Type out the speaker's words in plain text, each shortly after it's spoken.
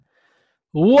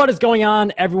What is going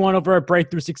on, everyone over at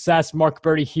Breakthrough Success? Mark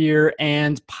Birdie here,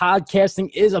 and podcasting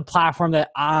is a platform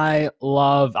that I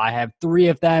love. I have 3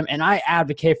 of them, and I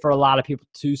advocate for a lot of people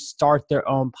to start their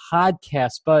own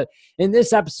podcast. But in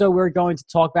this episode, we're going to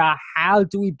talk about how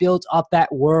do we build up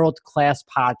that world-class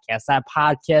podcast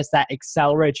that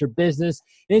accelerates your business,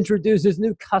 introduces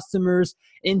new customers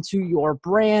into your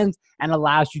brand, and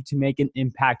allows you to make an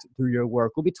impact through your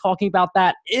work. We'll be talking about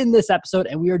that in this episode,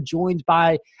 and we are joined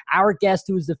by our guest,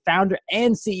 who is the founder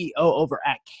and CEO over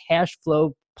at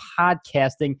Cashflow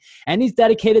Podcasting, and he's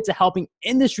dedicated to helping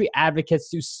industry advocates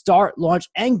to start, launch,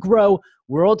 and grow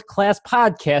world-class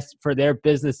podcasts for their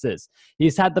businesses.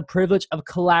 He's had the privilege of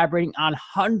collaborating on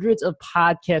hundreds of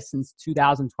podcasts since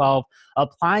 2012,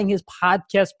 applying his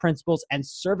podcast principles and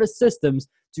service systems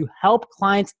to help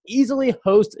clients easily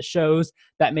host shows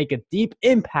that make a deep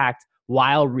impact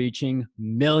while reaching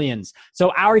millions.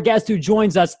 So our guest who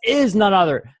joins us is none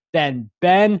other than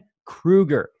Ben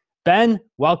Kruger. Ben,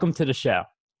 welcome to the show.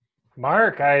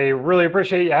 Mark, I really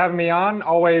appreciate you having me on.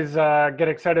 Always get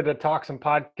excited to talk some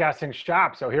podcasting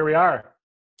shop. So here we are.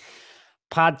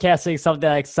 Podcasting is something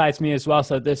that excites me as well.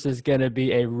 So this is going to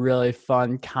be a really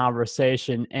fun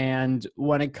conversation. And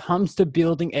when it comes to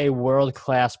building a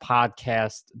world-class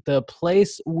podcast, the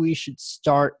place we should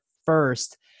start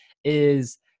first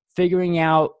is figuring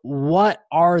out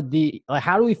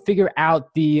how do we figure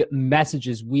out the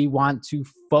messages we want to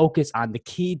focus on, the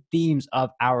key themes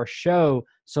of our show,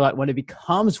 so that when it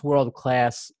becomes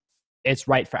world-class, it's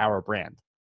right for our brand.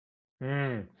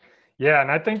 Yeah,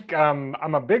 and I think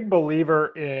I'm a big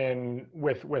believer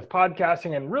with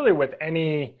podcasting and really with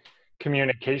any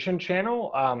communication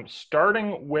channel,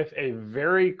 starting with a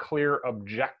very clear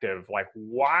objective. Like,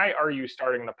 why are you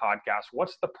starting the podcast?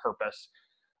 What's the purpose?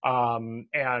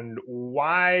 And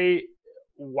why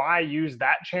use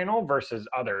that channel versus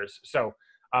others? So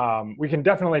we can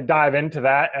definitely dive into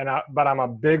that. But I'm a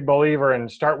big believer in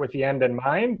start with the end in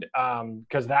mind,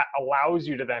 because that allows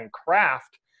you to then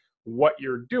craft what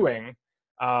you're doing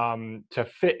to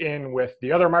fit in with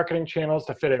the other marketing channels,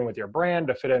 to fit in with your brand,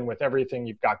 to fit in with everything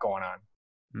you've got going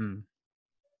on.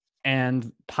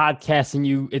 And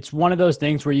podcasting, it's one of those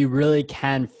things where you really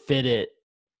can fit it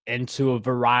into a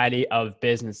variety of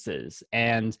businesses.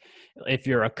 And if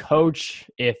you're a coach,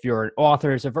 if you're an author,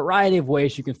 there's a variety of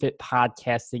ways you can fit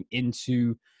podcasting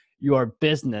into your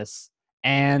business.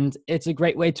 And it's a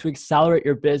great way to accelerate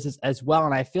your business as well.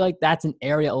 And I feel like that's an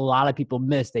area a lot of people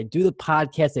miss. They do the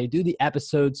podcast, they do the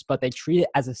episodes, but they treat it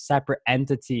as a separate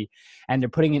entity. And they're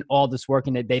putting in all this work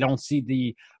in it. They don't see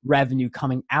the revenue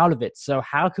coming out of it. So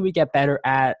how can we get better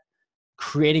at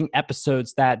creating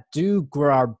episodes that do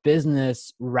grow our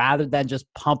business rather than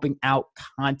just pumping out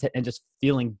content and just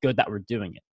feeling good that we're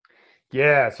doing it?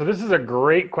 Yeah, so this is a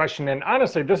great question. And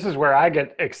honestly, this is where I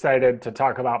get excited to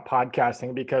talk about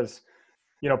podcasting, because,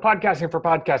 podcasting for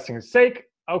podcasting's sake,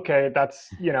 okay,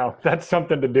 that's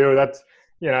something to do. That's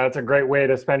a great way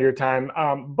to spend your time.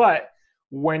 But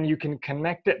when you can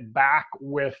connect it back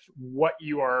with what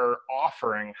you are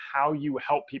offering, how you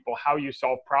help people, how you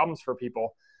solve problems for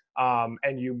people,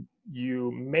 and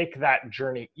you make that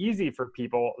journey easy for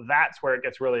people, that's where it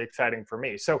gets really exciting for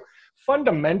me. So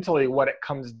fundamentally what it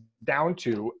comes down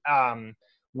to,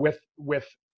 with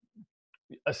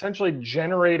essentially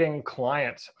generating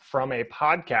clients from a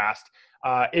podcast,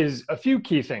 is a few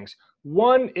key things.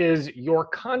 One is your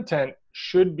content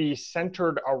should be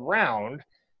centered around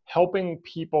helping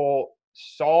people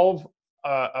solve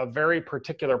a very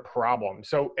particular problem.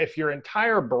 So if your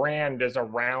entire brand is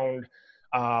around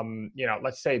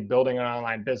let's say building an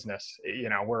online business,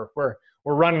 we're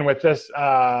running with this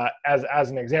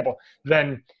as an example,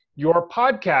 then your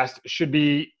podcast should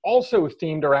be also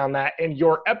themed around that. And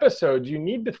your episodes, you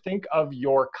need to think of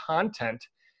your content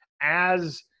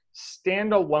as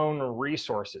standalone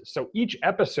resources. So each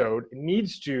episode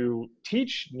needs to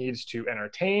teach, needs to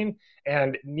entertain,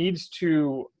 and needs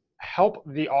to help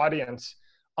the audience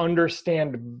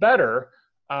understand better,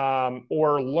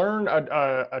 or learn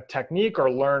a technique, or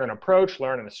learn an approach,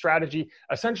 learn a strategy,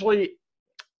 essentially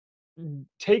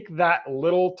take that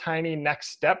little tiny next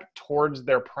step towards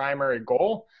their primary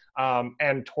goal,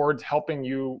 and towards helping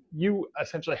you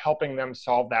essentially helping them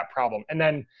solve that problem. And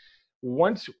then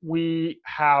once we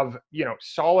have,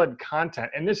 solid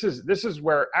content, and this is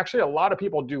where actually a lot of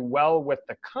people do well with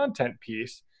the content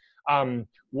piece,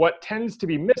 what tends to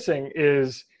be missing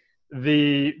is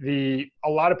a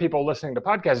lot of people listening to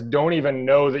podcasts don't even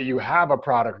know that you have a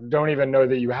product, don't even know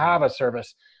that you have a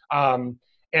service.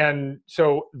 And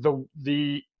so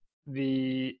the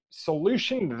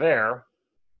solution there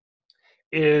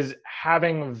is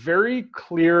having very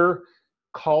clear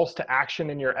calls to action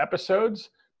in your episodes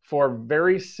for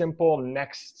very simple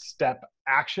next step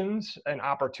actions and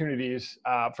opportunities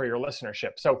for your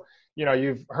listenership. So,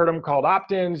 you've heard them called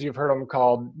opt-ins, you've heard them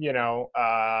called,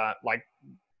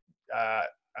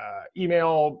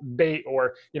 email bait,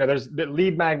 or, there's the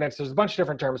lead magnets, there's a bunch of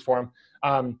different terms for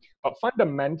them. But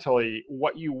fundamentally,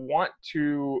 what you want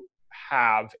to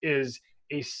have is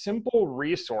a simple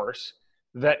resource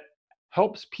that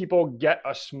helps people get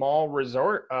a small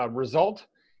result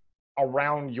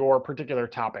around your particular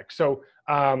topic. So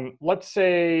let's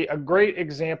say a great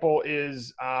example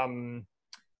is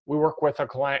we work with a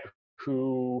client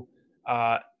who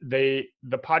the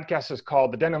podcast is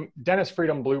called the Dentist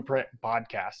Freedom Blueprint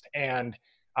Podcast. And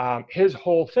his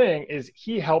whole thing is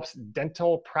he helps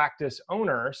dental practice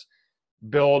owners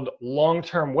build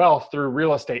long-term wealth through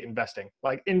real estate investing,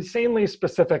 like insanely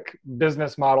specific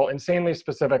business model, insanely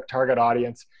specific target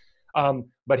audience.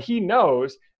 But he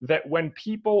knows that when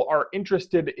people are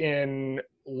interested in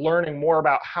learning more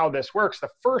about how this works, the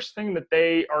first thing that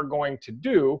they are going to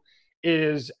do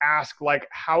is ask, like,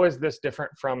 how is this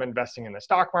different from investing in the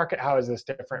stock market? How is this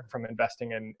different from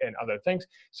investing in other things?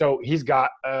 So he's got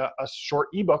a short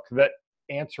ebook that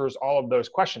answers all of those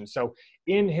questions. So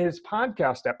in his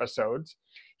podcast episodes,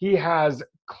 he has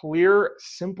clear,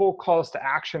 simple calls to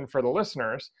action for the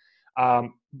listeners,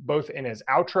 both in his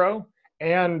outro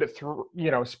and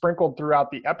sprinkled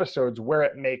throughout the episodes where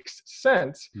it makes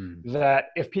sense. That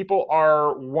if people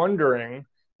are wondering,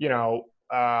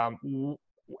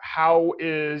 how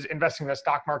is investing in the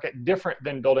stock market different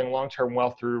than building long-term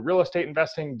wealth through real estate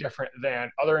investing, different than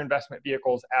other investment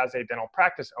vehicles as a dental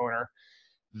practice owner,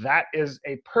 that is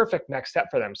a perfect next step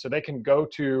for them. So they can go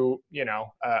to,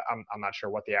 I'm not sure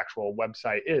what the actual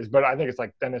website is, but I think it's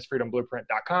like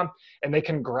dentistfreedomblueprint.com, and they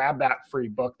can grab that free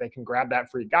book, they can grab that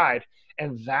free guide,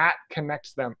 and that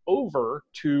connects them over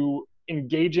to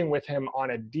engaging with him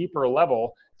on a deeper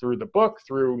level through the book,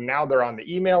 through now they're on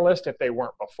the email list if they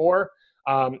weren't before.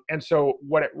 And so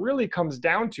what it really comes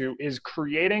down to is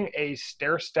creating a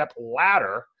stair-step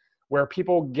ladder where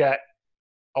people get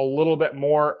a little bit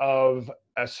more of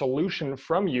a solution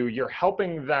from you. You're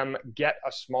helping them get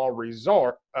a small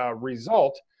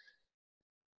result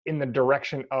in the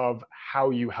direction of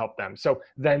how you help them. So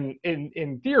then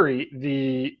in theory,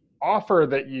 the offer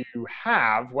that you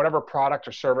have, whatever product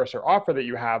or service or offer that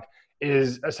you have,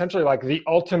 is essentially like the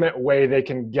ultimate way they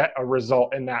can get a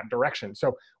result in that direction.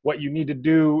 So what you need to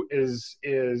do is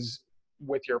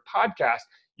with your podcast,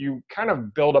 you kind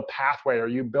of build a pathway, or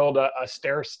you build a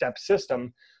stair-step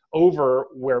system over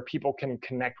where people can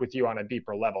connect with you on a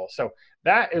deeper level. So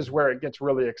that is where it gets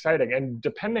really exciting. And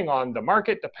depending on the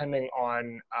market, depending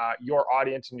on your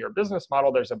audience and your business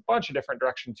model, there's a bunch of different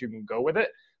directions you can go with it.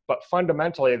 But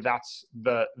fundamentally, that's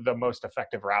the most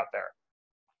effective route there.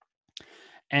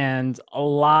 And a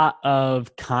lot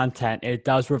of content, it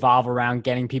does revolve around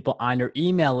getting people on your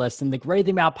email list. And the great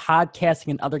thing about podcasting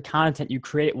and other content, you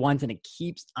create it once and it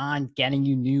keeps on getting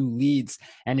you new leads.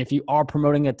 And if you are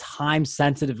promoting a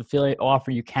time-sensitive affiliate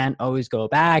offer, you can always go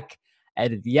back,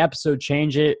 edit the episode,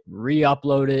 change it,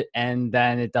 re-upload it, and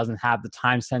then it doesn't have the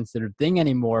time-sensitive thing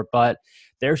anymore. But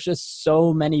there's just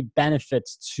so many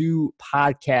benefits to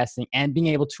podcasting and being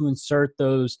able to insert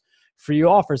those free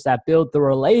offers that build the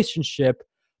relationship.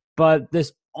 But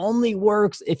this only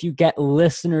works if you get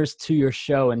listeners to your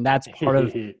show. And that's part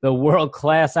of the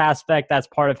world-class aspect. That's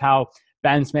part of how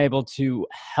Ben's been able to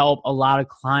help a lot of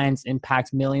clients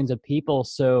impact millions of people.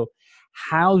 So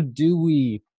how do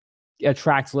we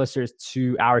attract listeners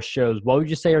to our shows? What would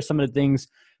you say are some of the things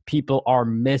people are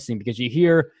missing? Because you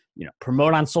hear,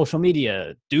 promote on social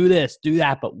media, do this, do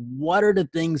that. But what are the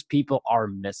things people are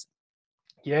missing?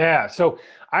 Yeah. So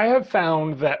I have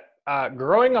found that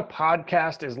growing a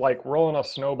podcast is like rolling a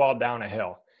snowball down a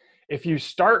hill. If you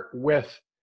start with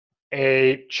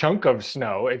a chunk of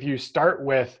snow, if you start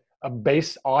with a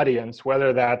base audience,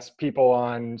 whether that's people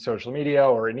on social media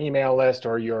or an email list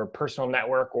or your personal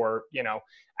network, or,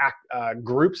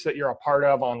 groups that you're a part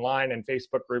of online, and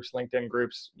Facebook groups, LinkedIn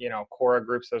groups, Quora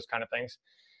groups, those kind of things.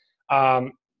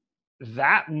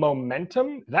 That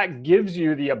momentum, that gives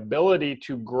you the ability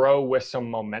to grow with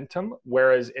some momentum.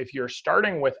 Whereas if you're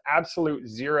starting with absolute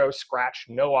zero, scratch,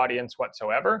 no audience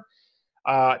whatsoever,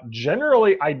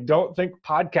 generally, I don't think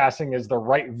podcasting is the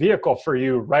right vehicle for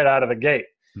you right out of the gate.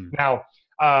 Now,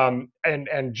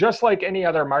 and just like any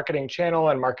other marketing channel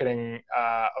and marketing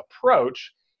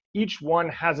approach, each one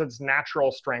has its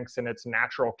natural strengths and its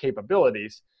natural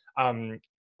capabilities.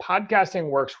 Podcasting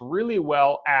works really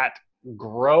well at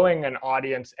growing an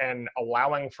audience and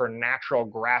allowing for natural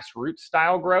grassroots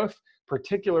style growth,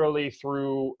 particularly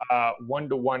through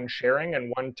one-to-one sharing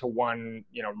and one-to-one,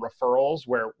 referrals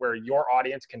where your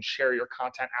audience can share your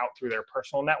content out through their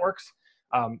personal networks.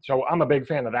 So I'm a big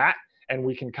fan of that, and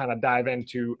we can kind of dive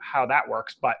into how that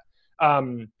works. But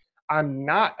I'm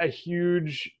not a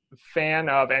huge fan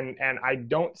of, and I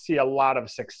don't see a lot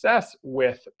of success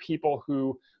with people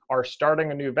who are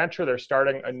starting a new venture. They're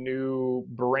starting a new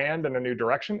brand and a new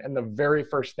direction, and the very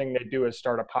first thing they do is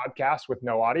start a podcast with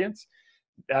no audience.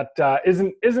 That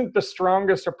isn't the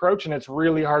strongest approach, and it's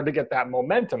really hard to get that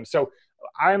momentum. So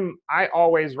I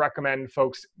always recommend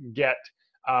folks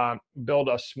build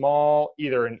a small,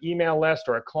 either an email list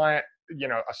or a client,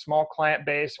 a small client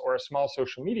base or a small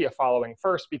social media following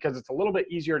first, because it's a little bit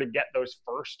easier to get those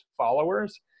first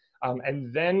followers.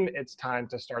 And then it's time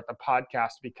to start the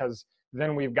podcast, because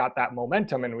then we've got that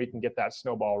momentum and we can get that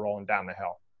snowball rolling down the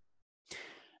hill.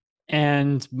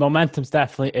 And momentum's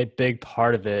definitely a big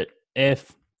part of it.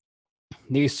 If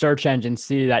these search engines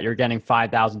see that you're getting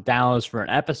 5,000 downloads for an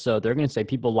episode, they're going to say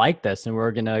people like this, and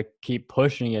we're going to keep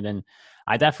pushing it. And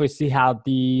I definitely see how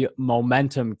the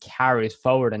momentum carries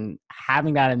forward, and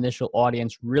having that initial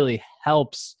audience really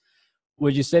helps.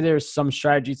 Would you say there's some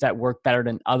strategies that work better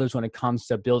than others when it comes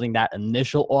to building that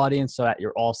initial audience so that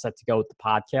you're all set to go with the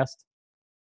podcast?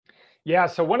 Yeah.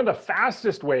 So one of the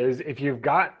fastest ways, if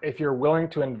you're willing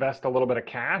to invest a little bit of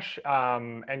cash,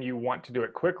 and you want to do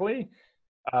it quickly,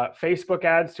 Facebook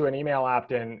ads to an email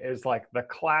opt-in is like the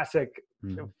classic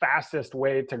fastest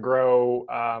way to grow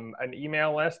an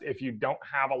email list if you don't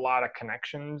have a lot of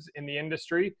connections in the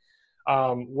industry.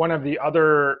 One of the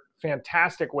other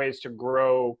fantastic ways to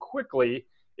grow quickly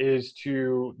is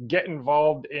to get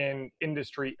involved in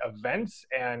industry events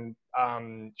and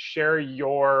share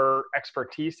your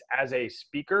expertise as a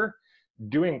speaker.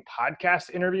 Doing podcast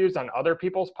interviews on other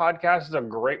people's podcasts is a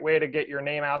great way to get your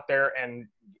name out there. And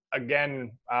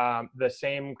again, the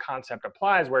same concept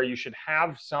applies, where you should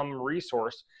have some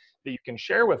resource that you can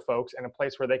share with folks and a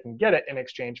place where they can get it in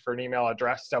exchange for an email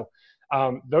address. So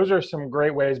those are some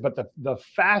great ways, but the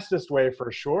fastest way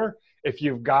for sure, if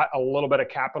you've got a little bit of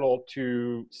capital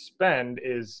to spend,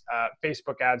 is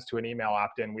Facebook ads to an email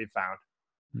opt-in, we've found.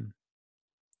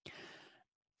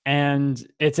 And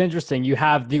it's interesting. You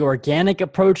have the organic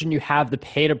approach and you have the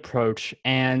paid approach.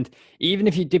 And even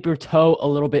if you dip your toe a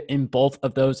little bit in both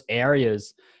of those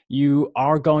areas, you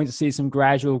are going to see some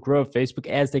gradual growth. Facebook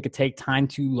ads, they could take time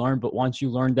to learn, but once you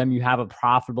learn them, you have a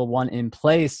profitable one in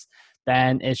place.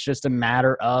 Then it's just a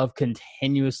matter of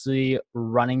continuously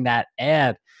running that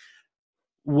ad.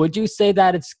 Would you say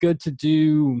that it's good to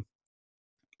do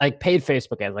like paid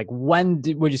Facebook ads? Like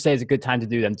would you say is a good time to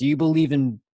do them? Do you believe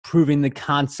in proving the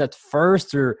concept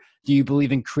first, or do you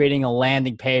believe in creating a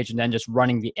landing page and then just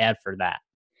running the ad for that?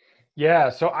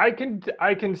 Yeah, so I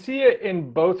can see it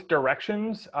in both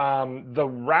directions. The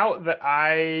route that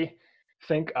I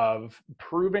think of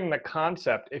proving the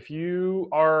concept, if you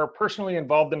are personally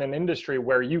involved in an industry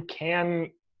where you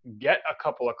can get a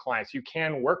couple of clients, you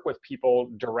can work with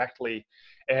people directly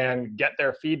and get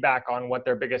their feedback on what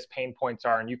their biggest pain points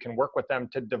are, and you can work with them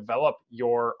to develop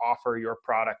your offer, your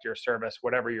product, your service,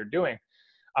 whatever you're doing.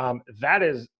 That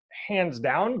is hands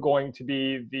down going to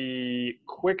be the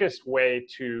quickest way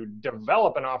to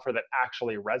develop an offer that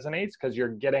actually resonates, because you're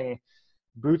getting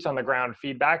boots on the ground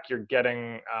feedback. You're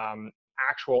getting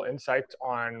actual insights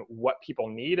on what people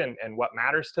need and what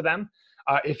matters to them.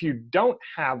 If you don't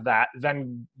have that,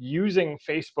 then using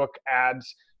Facebook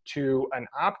ads to an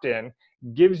opt-in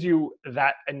gives you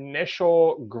that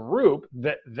initial group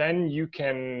that then you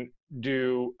can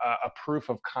do a proof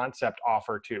of concept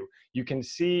offer to. You can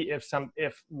see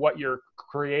if what you're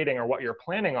creating or what you're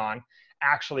planning on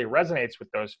actually resonates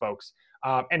with those folks.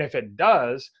 And if it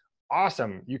does,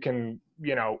 awesome. You can,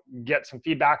 get some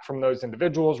feedback from those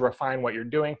individuals, refine what you're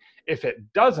doing. If it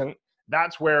doesn't,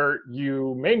 that's where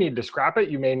you may need to scrap it.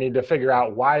 You may need to figure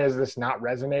out, why is this not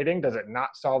resonating? Does it not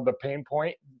solve the pain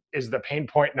point? Is the pain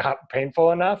point not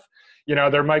painful enough?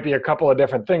 There might be a couple of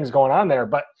different things going on there,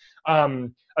 but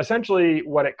essentially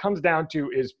what it comes down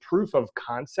to is proof of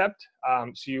concept.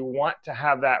 So you want to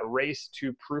have that race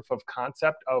to proof of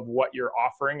concept of what you're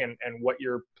offering and what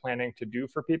you're planning to do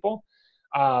for people.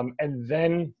 And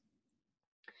then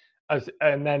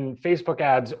Facebook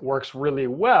ads works really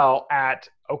well at,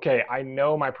 okay, I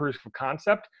know my proof of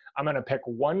concept. I'm going to pick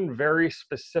one very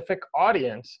specific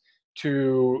audience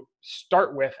to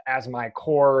start with as my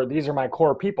core. These are my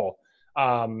core people.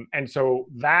 And so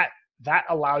that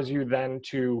allows you then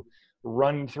to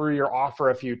run through your offer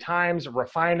a few times,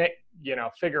 refine it,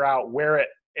 figure out where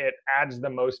it adds the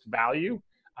most value.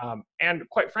 And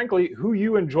quite frankly, who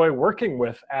you enjoy working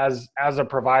with as a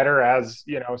provider, as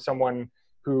someone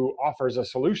who offers a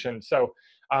solution. So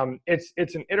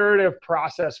it's an iterative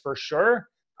process for sure.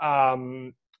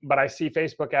 But I see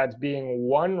Facebook ads being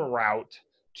one route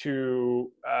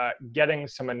to getting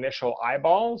some initial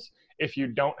eyeballs if you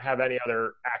don't have any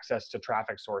other access to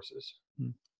traffic sources.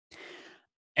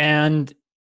 And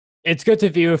it's good to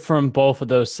view it from both of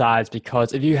those sides,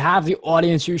 because if you have the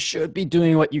audience, you should be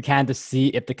doing what you can to see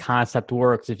if the concept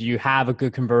works. If you have a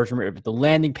good conversion rate, if the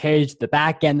landing page, the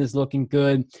back end is looking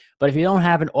good. But if you don't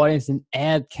have an audience, an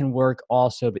ad can work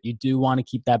also, but you do want to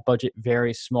keep that budget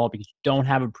very small because you don't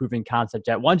have a proven concept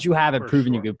yet. Once you have it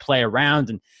proven, you can play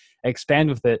around and expand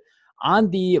with it.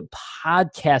 On the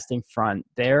podcasting front,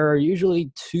 there are usually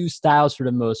two styles for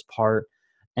the most part.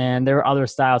 And there are other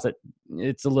styles that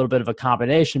it's a little bit of a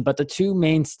combination, but the two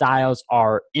main styles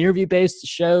are interview-based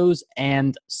shows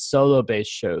and solo-based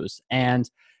shows.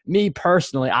 And me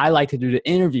personally, I like to do the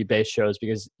interview-based shows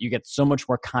because you get so much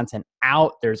more content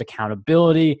out. There's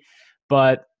accountability,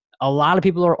 but a lot of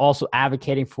people are also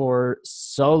advocating for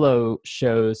solo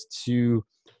shows to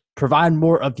provide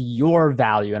more of your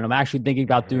value. And I'm actually thinking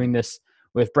about doing this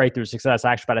with Breakthrough Success.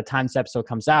 Actually, by the time this episode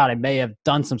comes out, I may have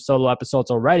done some solo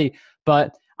episodes already,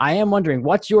 but I am wondering,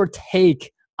 what's your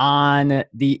take on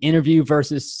the interview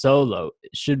versus solo?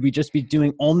 Should we just be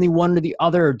doing only one or the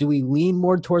other, or do we lean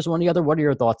more towards one or the other? What are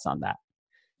your thoughts on that?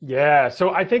 Yeah,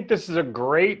 so I think this is a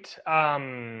great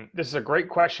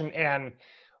question, and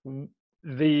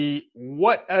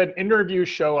what an interview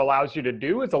show allows you to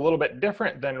do is a little bit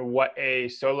different than what a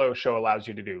solo show allows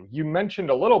you to do. You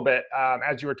mentioned a little bit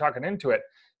as you were talking into it.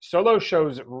 Solo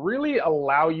shows really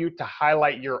allow you to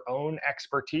highlight your own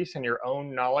expertise and your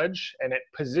own knowledge, and it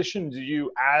positions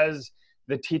you as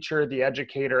the teacher, the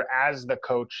educator, as the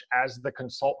coach, as the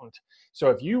consultant. So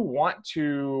if you want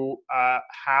to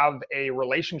have a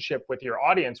relationship with your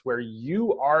audience where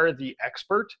you are the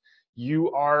expert,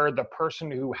 you are the person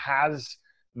who has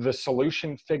the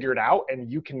solution figured out,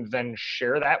 and you can then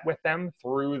share that with them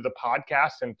through the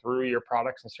podcast and through your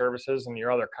products and services and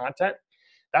your other content.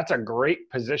 That's a great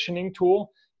positioning tool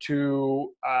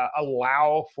to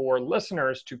allow for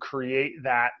listeners to create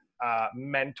that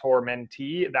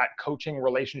mentor-mentee, that coaching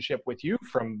relationship with you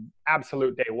from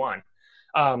absolute day one.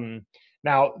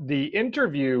 Now, the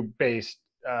interview-based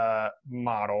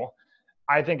model,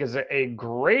 I think, is a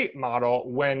great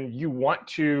model when you want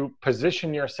to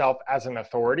position yourself as an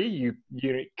authority. You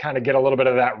kind of get a little bit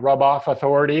of that rub-off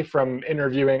authority from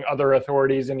interviewing other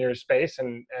authorities in your space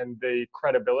and the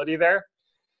credibility there.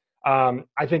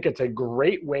 I think it's a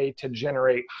great way to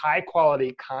generate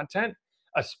high-quality content,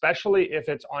 especially if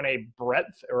it's on a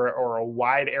breadth or a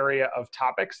wide area of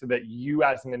topics so that you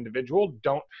as an individual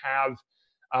don't have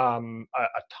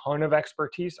a ton of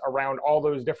expertise around all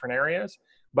those different areas.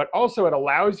 But also it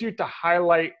allows you to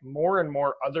highlight more and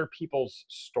more other people's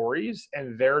stories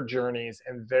and their journeys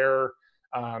and their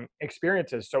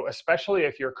experiences. So especially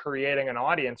if you're creating an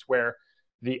audience where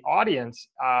the audience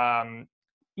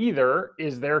either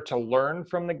is there to learn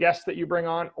from the guests that you bring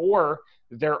on, or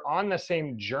they're on the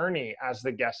same journey as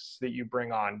the guests that you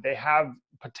bring on. They have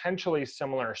potentially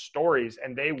similar stories,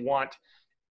 and they want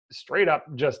straight up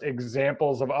just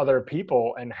examples of other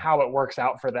people and how it works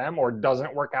out for them or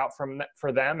doesn't work out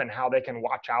for them, and how they can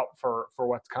watch out for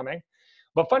what's coming.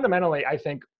 But fundamentally, I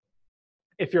think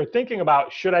if you're thinking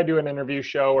about, should I do an interview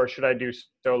show or should I do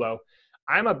solo,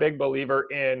 I'm a big believer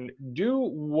in do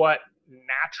what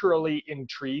naturally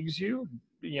intrigues you.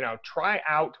 Try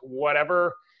out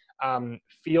whatever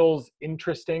feels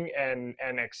interesting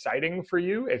and exciting for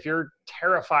you. If you're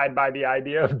terrified by the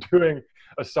idea of doing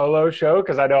a solo show,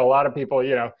 because I know a lot of people,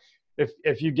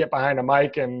 if you get behind a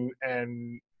mic and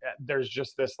there's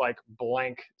just this like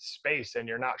blank space and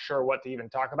you're not sure what to even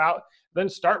talk about, then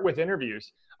start with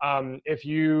interviews. If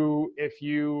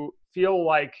you feel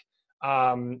like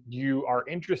you are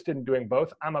interested in doing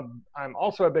both, I'm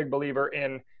also a big believer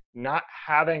in not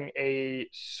having a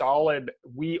solid,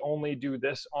 we only do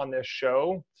this on this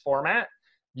show format.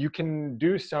 You can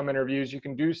do some interviews, you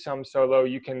can do some solo,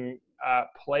 you can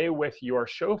play with your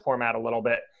show format a little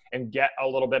bit and get a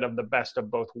little bit of the best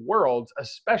of both worlds,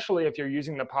 especially if you're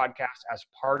using the podcast as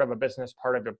part of a business,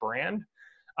 part of a brand.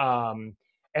 And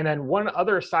then one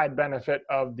other side benefit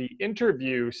of the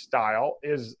interview style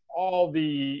is all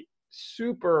the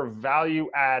super value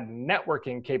add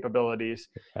networking capabilities,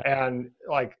 and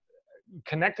like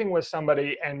connecting with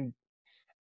somebody and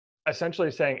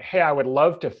essentially saying, hey, I would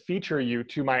love to feature you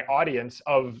to my audience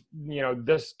of,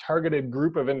 this targeted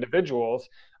group of individuals.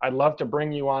 I'd love to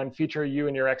bring you on, feature you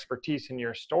and your expertise and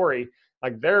your story.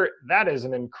 Like that is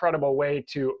an incredible way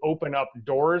to open up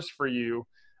doors for you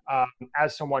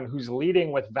as someone who's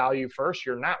leading with value first.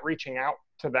 You're not reaching out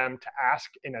to them to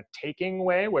ask in a taking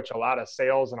way, which a lot of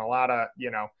sales and a lot of,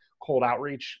 cold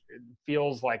outreach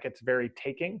feels like it's very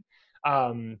taking.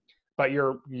 But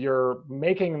you're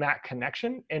making that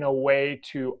connection in a way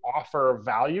to offer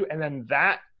value. And then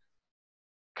that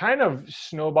kind of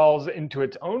snowballs into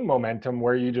its own momentum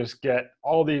where you just get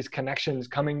all these connections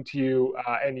coming to you,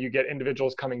 and you get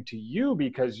individuals coming to you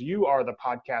because you are the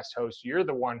podcast host. You're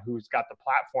the one who's got the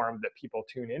platform that people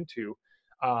tune into.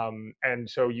 And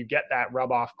so you get that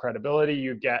rub off credibility,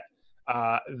 you get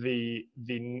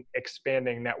the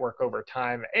expanding network over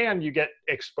time, and you get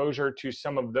exposure to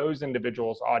some of those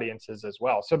individuals' audiences as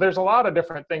well. So there's a lot of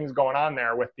different things going on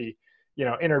there with the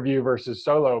interview versus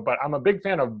solo, but I'm a big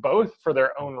fan of both for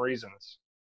their own reasons.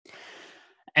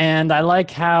 And I like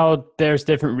how there's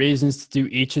different reasons to do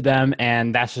each of them.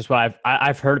 And that's just what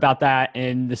I've heard about that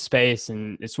in the space.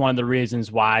 And it's one of the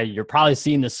reasons why you're probably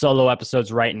seeing the solo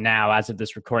episodes right now. As of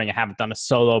this recording, I haven't done a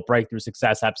solo Breakthrough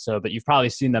Success episode, but you've probably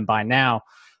seen them by now.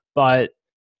 But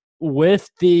I want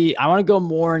to go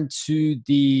more into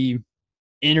the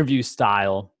interview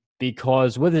style,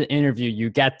 because with an interview,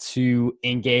 you get to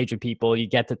engage with people, you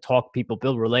get to talk to people,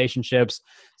 build relationships.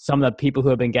 Some of the people who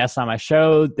have been guests on my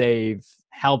show, they've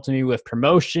helped me with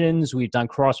promotions. We've done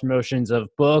cross promotions of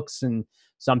books, and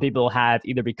some people have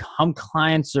either become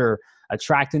clients or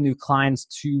attracted new clients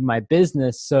to my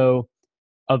business. So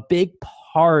a big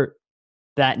part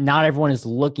that not everyone is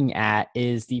looking at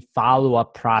is the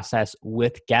follow-up process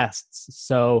with guests.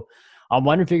 So I'm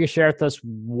wondering if you could share with us,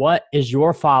 what is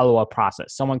your follow-up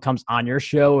process? Someone comes on your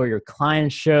show or your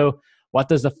client's show. What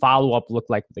does the follow-up look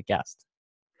like with the guest?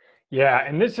 Yeah,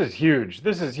 and this is huge.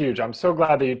 This is huge. I'm so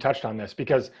glad that you touched on this,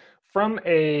 because from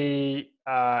a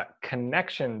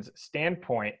connections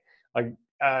standpoint,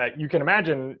 you can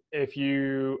imagine if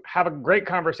you have a great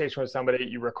conversation with somebody,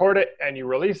 you record it and you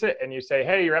release it and you say,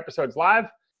 hey, your episode's live,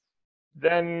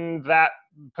 then that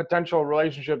potential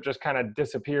relationship just kind of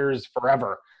disappears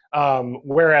forever.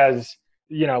 Whereas,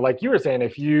 like you were saying,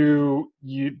 if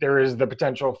there is the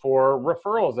potential for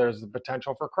referrals, there's the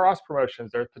potential for cross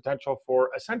promotions, there's potential for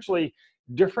essentially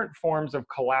different forms of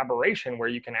collaboration where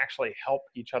you can actually help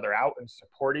each other out and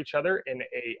support each other in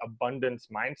a abundance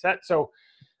mindset. So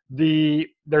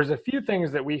there's a few things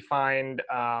that we find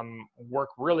work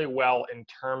really well in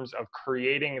terms of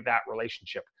creating that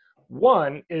relationship.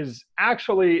 One is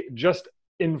actually just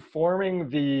informing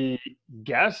the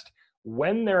guest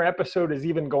when their episode is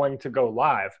even going to go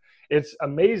live. It's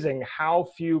amazing how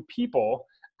few people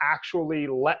actually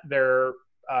let their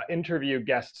interview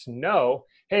guests know,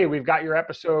 hey, we've got your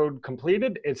episode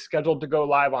completed. It's scheduled to go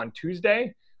live on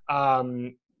Tuesday.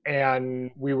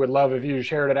 And we would love if you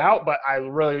shared it out, but I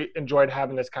really enjoyed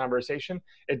having this conversation.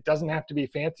 It doesn't have to be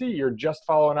fancy. You're just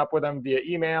following up with them via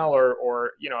email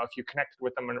or if you connected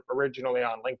with them originally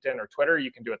on LinkedIn or Twitter,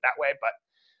 you can do it that way. But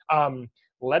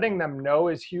letting them know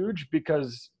is huge,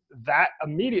 because that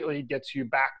immediately gets you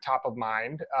back top of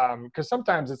mind. Because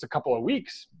sometimes it's a couple of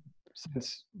weeks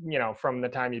since, from the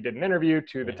time you did an interview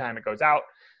to the time it goes out.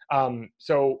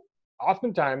 So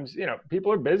oftentimes,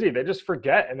 people are busy. They just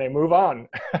forget and they move on.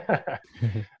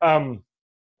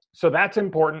 So that's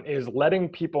important, is letting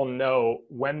people know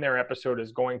when their episode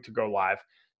is going to go live.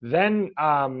 Then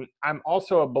I'm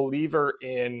also a believer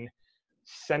in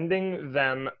sending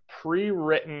them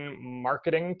pre-written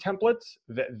marketing templates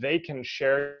that they can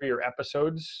share your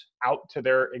episodes out to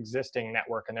their existing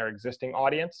network and their existing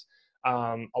audience.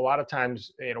 A lot of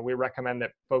times, we recommend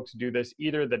that folks do this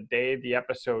either the day the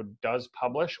episode does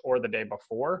publish or the day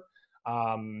before.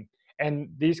 And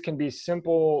these can be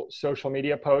simple social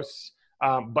media posts,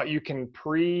 but you can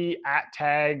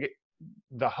tag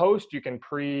the host, you can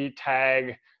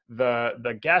tag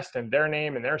the guest and their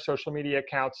name and their social media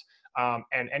accounts,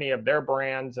 and any of their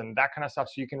brands and that kind of stuff.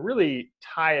 So you can really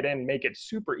tie it in, make it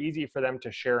super easy for them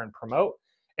to share and promote.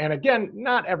 And again,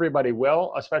 not everybody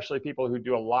will, especially people who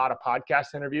do a lot of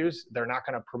podcast interviews. They're not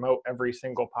going to promote every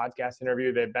single podcast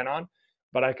interview they've been on,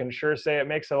 but I can sure say it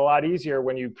makes it a lot easier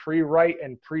when you pre-write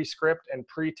and pre-script and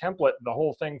pre-template the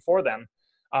whole thing for them.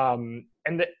 And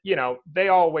that, they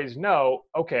always know,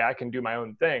 okay, I can do my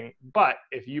own thing, but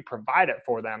if you provide it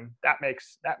for them, that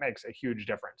makes a huge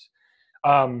difference.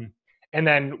 And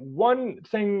then one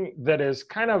thing that is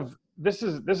kind of, this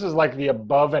is like the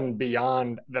above and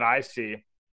beyond that I see.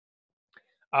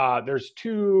 There's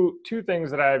two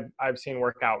things that I've seen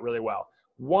work out really well.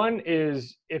 One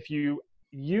is if you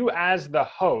as the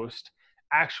host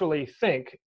actually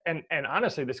think, and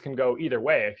honestly, this can go either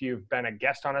way. If you've been a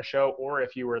guest on a show or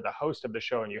if you were the host of the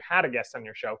show and you had a guest on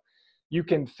your show, you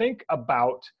can think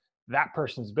about that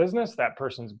person's business, that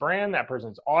person's brand, that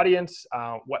person's audience,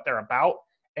 what they're about,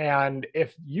 And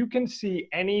if you can see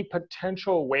any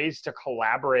potential ways to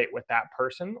collaborate with that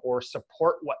person or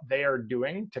support what they are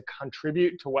doing to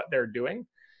contribute to what they're doing,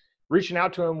 reaching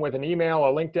out to them with an email, a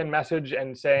LinkedIn message,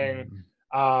 and saying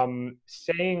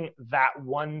that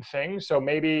one thing. So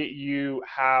maybe you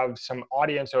have some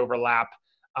audience overlap,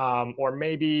 or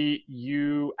maybe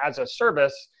you, as a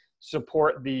service,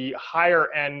 support the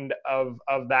higher end of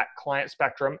that client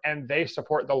spectrum, and they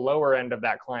support the lower end of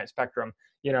that client spectrum.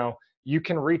 You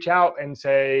can reach out and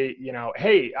say,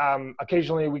 hey,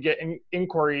 occasionally we get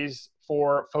inquiries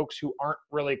for folks who aren't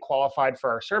really qualified for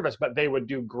our service, but they would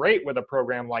do great with a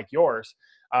program like yours.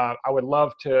 I would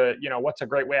love to, what's a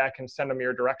great way I can send them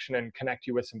your direction and connect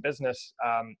you with some business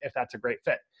if that's a great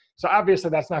fit. So obviously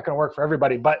that's not going to work for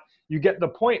everybody, but you get the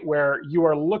point where you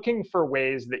are looking for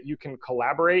ways that you can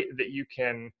collaborate, that you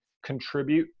can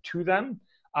contribute to them.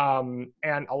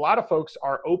 And a lot of folks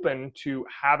are open to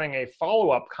having a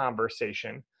follow-up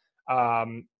conversation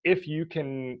if you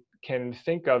can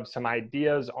think of some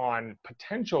ideas on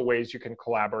potential ways you can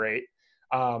collaborate,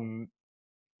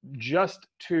 just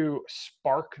to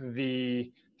spark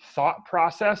the thought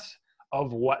process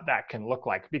of what that can look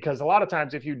like. Because a lot of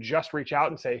times if you just reach out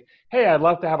and say, hey, I'd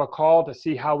love to have a call to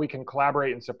see how we can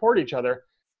collaborate and support each other,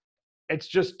 it's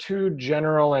just too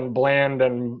general and bland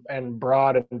and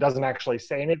broad and doesn't actually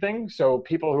say anything. So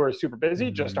people who are super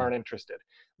busy just aren't interested.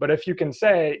 But if you can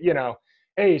say,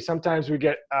 hey, sometimes we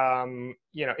get,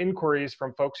 inquiries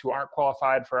from folks who aren't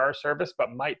qualified for our service,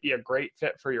 but might be a great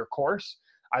fit for your course.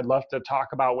 I'd love to talk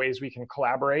about ways we can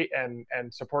collaborate and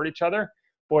support each other.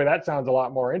 Boy, that sounds a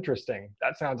lot more interesting.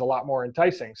 That sounds a lot more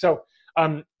enticing. So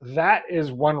that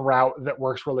is one route that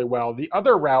works really well. The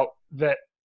other route that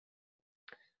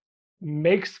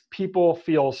makes people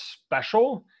feel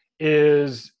special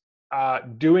is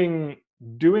doing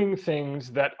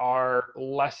things that are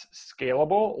less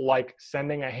scalable, like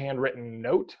sending a handwritten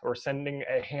note or sending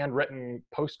a handwritten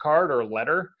postcard or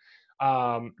letter.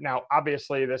 Now,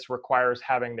 obviously, this requires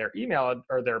having their email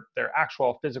or their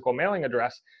actual physical mailing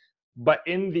address. But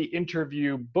in the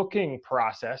interview booking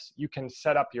process, you can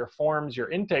set up your forms,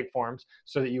 your intake forms,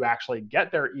 so that you actually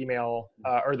get their email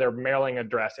or their mailing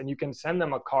address, and you can send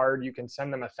them a card. You can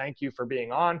send them a thank you for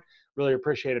being on. Really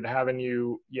appreciated having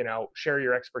you, share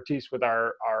your expertise with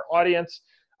our audience.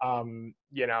 And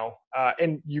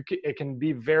it can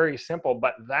be very simple,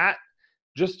 but that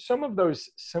just some of those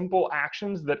simple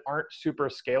actions that aren't super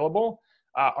scalable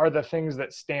are the things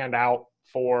that stand out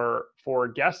for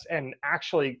guests and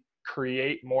actually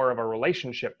create more of a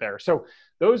relationship there. So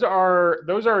those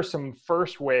are some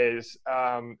first ways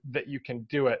that you can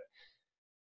do it.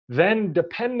 Then,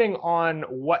 depending on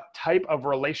what type of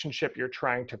relationship you're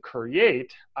trying to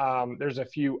create, there's a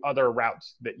few other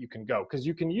routes that you can go, because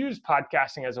you can use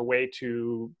podcasting as a way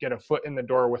to get a foot in the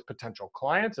door with potential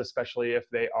clients, especially if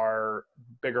they are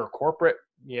bigger corporate,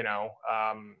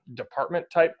 department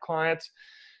type clients.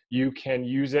 You can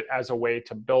use it as a way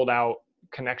to build out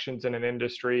connections in an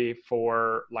industry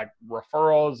for like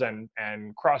referrals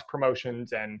and cross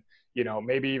promotions, and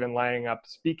maybe even lining up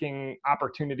speaking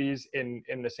opportunities in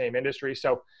the same industry.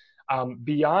 So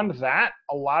beyond that,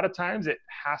 a lot of times it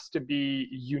has to be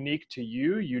unique to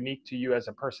you as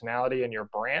a personality and your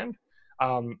brand.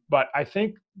 But I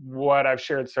think what I've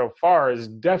shared so far is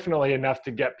definitely enough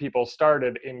to get people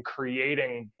started in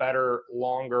creating better,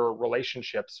 longer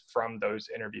relationships from those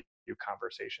interview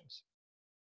conversations.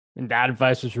 And that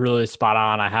advice was really spot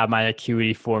on. I have my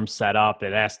Acuity form set up.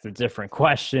 It asks the different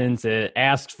questions. It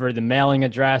asks for the mailing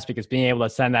address, because being able to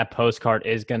send that postcard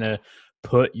is going to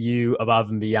put you above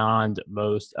and beyond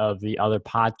most of the other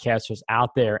podcasters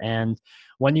out there. And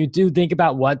when you do think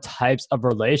about what types of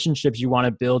relationships you want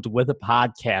to build with a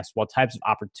podcast, what types of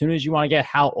opportunities you want to get,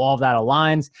 how all of that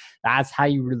aligns, that's how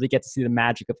you really get to see the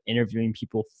magic of interviewing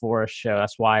people for a show.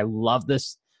 That's why I love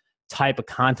this type of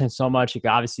content so much. You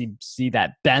can obviously see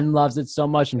that Ben loves it so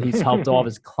much, and he's helped all of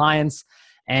his clients.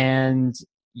 And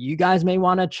you guys may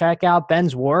want to check out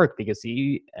Ben's work, because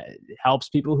he helps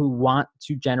people who want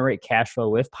to generate cash flow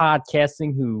with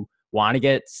podcasting, who want to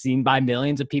get seen by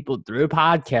millions of people through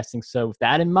podcasting. So with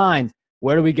that in mind,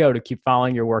 where do we go to keep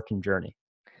following your working journey?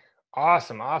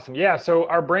 Awesome. Yeah. So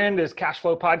our brand is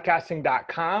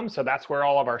cashflowpodcasting.com. So that's where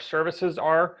all of our services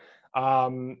are.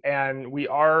 And we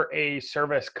are a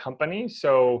service company.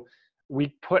 So we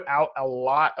put out a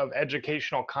lot of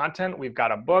educational content. We've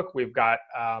got a book, we've got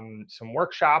some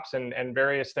workshops and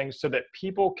various things, so that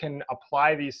people can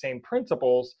apply these same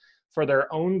principles for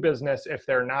their own business if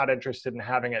they're not interested in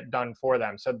having it done for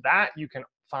them. So that you can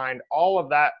find all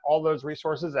those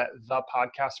resources at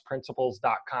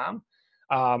thepodcastprinciples.com.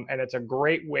 And it's a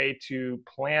great way to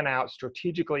plan out,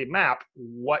 strategically map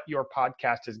what your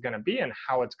podcast is going to be and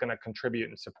how it's going to contribute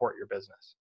and support your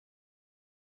business.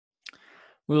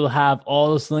 We will have all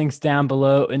those links down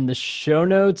below in the show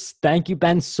notes. Thank you,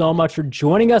 Ben, so much for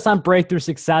joining us on Breakthrough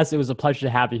Success. It was a pleasure to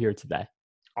have you here today.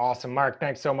 Awesome, Mark.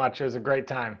 Thanks so much. It was a great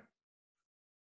time.